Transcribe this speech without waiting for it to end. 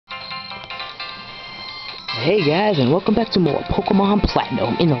Hey guys, and welcome back to more Pokemon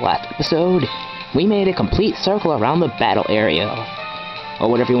Platinum. In the last episode, we made a complete circle around the battle area,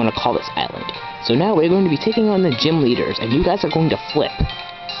 or whatever you want to call this island. So now we're going to be taking on the gym leaders, and you guys are going to flip.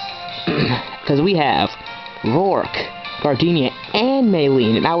 Because we have Roark, Gardenia, and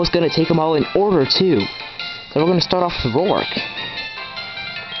Maylene, and I was going to take them all in order too. So we're going to start off with Roark.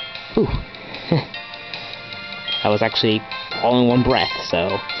 Ooh. I was actually all in one breath,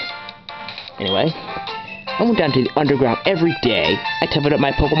 so... Anyway, I went down to the underground every day. I toughened up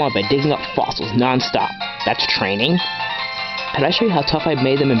my Pokemon by digging up fossils non-stop. That's training. Can I show you how tough I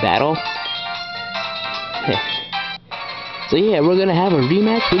made them in battle? So yeah, we're gonna have a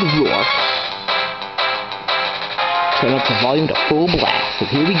rematch with Roark. Turn up the volume to full blast, so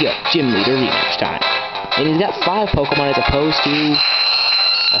here we go. Gym leader rematch time. And he's got 5 Pokemon as opposed to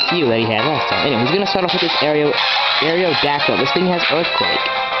a few that he had last time. Anyway, he's gonna start off with this Aerodactyl. This thing has Earthquake.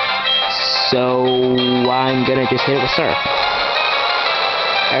 So I'm gonna just hit it with Surf.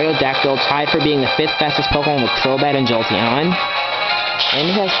 Aerodactyl tied for being the 5th fastest Pokemon with Crobat and Jolteon.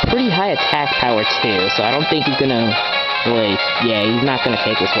 And he has pretty high attack power too, so I don't think he's gonna really, he's not gonna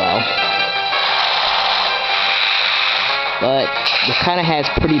take this well. But it kinda has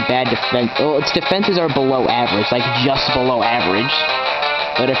pretty bad defense. Well, its defenses are below average, like just below average.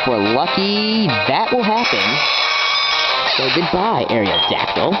 But if we're lucky, that will happen. So goodbye,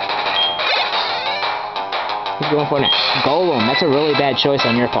 Aerodactyl. Who's going for next? Golem. That's a really bad choice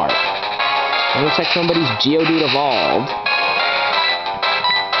on your part. It looks like somebody's Geodude evolved.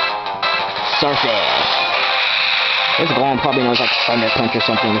 Surface. This Golem probably knows like Thunder Punch or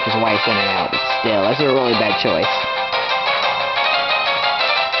something, which is why he's in and out. But still, that's a really bad choice.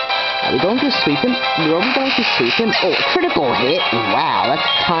 Are we going to sweep him? Are we going to sweep him? Oh, critical hit! Wow, that's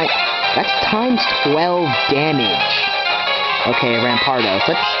times 12 damage. Okay, Rampardos.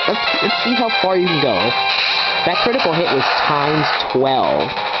 Let's see how far you can go. That critical hit was times 12.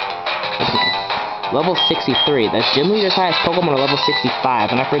 Okay. Level 63. The gym leader's highest Pokemon are level 65,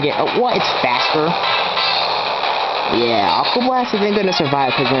 and I forget. Oh, what? It's faster? Yeah, Aqua Blast isn't going to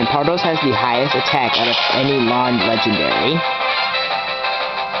survive because Rampardos has the highest attack out of any non-legendary.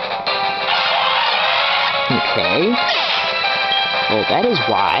 Okay. Well, that is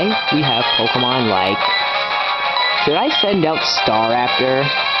why we have Pokemon like... Should I send out Staraptor?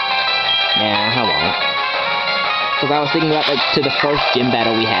 Nah, I won't. Because I was thinking about, like, to the first gym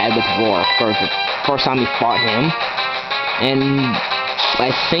battle we had with Roark, for the first time we fought him. And I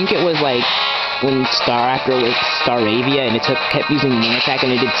think it was, like, when Staraptor was Staravia, and it kept using Wing Attack,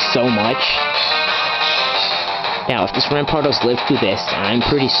 and it did so much. Now, if this Rampardos lived through this, I'm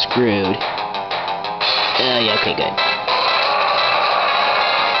pretty screwed. Yeah, okay, good.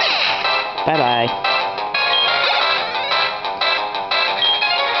 Bye-bye.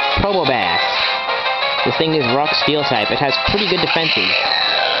 Probobass. This thing is Rock Steel type. It has pretty good defenses.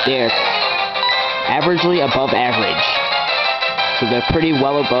 They're averagely above average. So they're pretty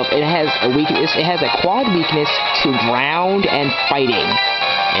well above. It has a weakness. It has a quad weakness to ground and fighting.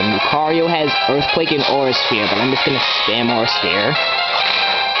 And Lucario has Earthquake and Aura Sphere, but I'm just gonna spam Aura Sphere.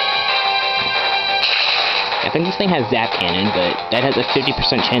 I think this thing has Zap Cannon, but that has a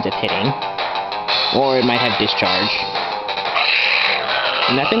 50% chance of hitting. Or it might have Discharge.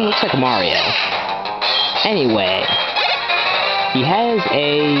 And that thing looks like Mario. Anyway, he has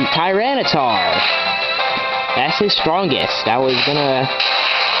a Tyranitar. That's his strongest.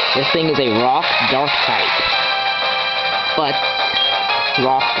 This thing is a Rock Dark type. But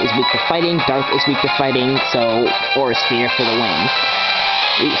Rock is weak to fighting, Dark is weak to fighting, so Aura Sphere for the win.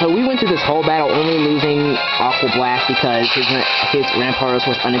 So we went through this whole battle only losing Aqua Blast because his Rampardos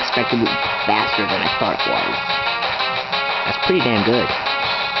was unexpectedly faster than I thought it was. That's pretty damn good.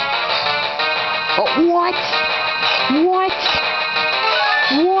 Oh, what? What?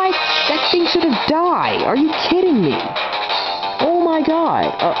 What? That thing should have died. Are you kidding me? Oh my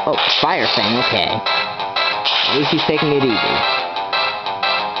god. Oh, Fire Fang, okay. At least he's taking it easy.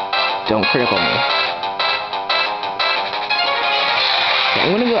 Don't critical me. Okay,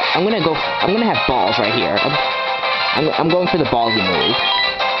 I'm gonna have balls right here. I'm going for the ballsy move.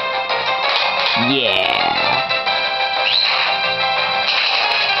 Yeah.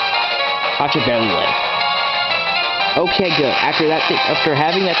 Watch it barely live. Okay, good. After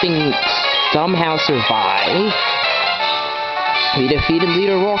having that thing somehow survive, we defeated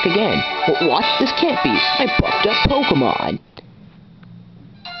Leader Roark again. What? This can't be. I buffed up Pokemon.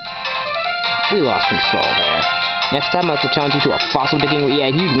 We lost control there. Next time I'll have to challenge you to a fossil digging. Yeah,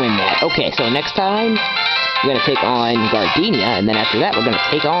 you'd win that. Okay, so next time we're gonna take on Gardenia, and then after that we're gonna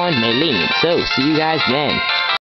take on Maylene. So see you guys then.